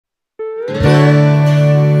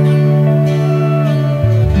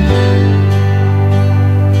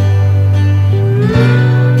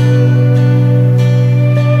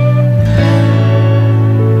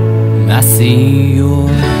see your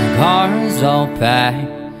car's all packed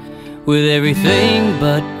with everything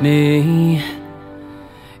but me.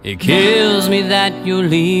 It kills me that you're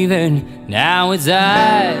leaving. Now it's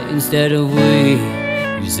I instead of we.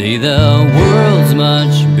 You say the world's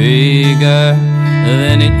much bigger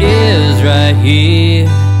than it is right here.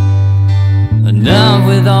 Enough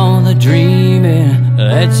with all the dreaming,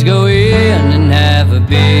 let's go in and have a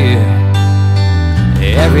beer.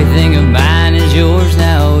 Everything of mine is yours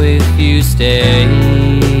now if you stay,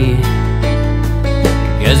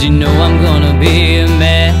 'cause you know I'm gonna be a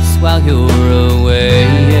mess while you're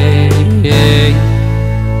away.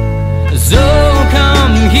 So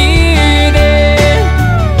come here then,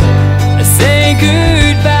 say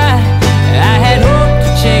goodbye. I had hoped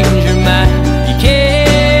to change your mind. You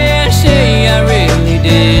can't say I really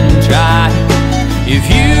didn't try. If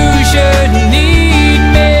you should need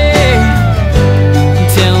me,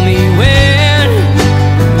 tell me when.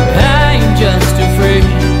 I'm just afraid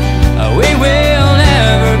we will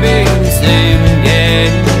never be the same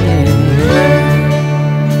again.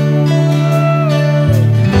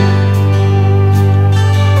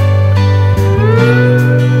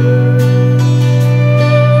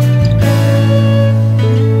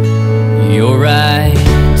 Your right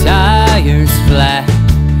tire's flat.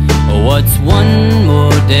 What's one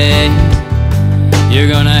more day? You're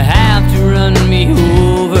gonna have to run me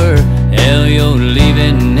over. Hell, you're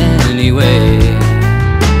leaving anyway.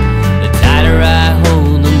 The tighter I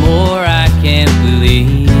hold, the more I can't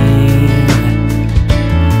believe.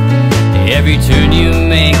 Every turn you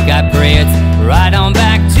make, I pray it's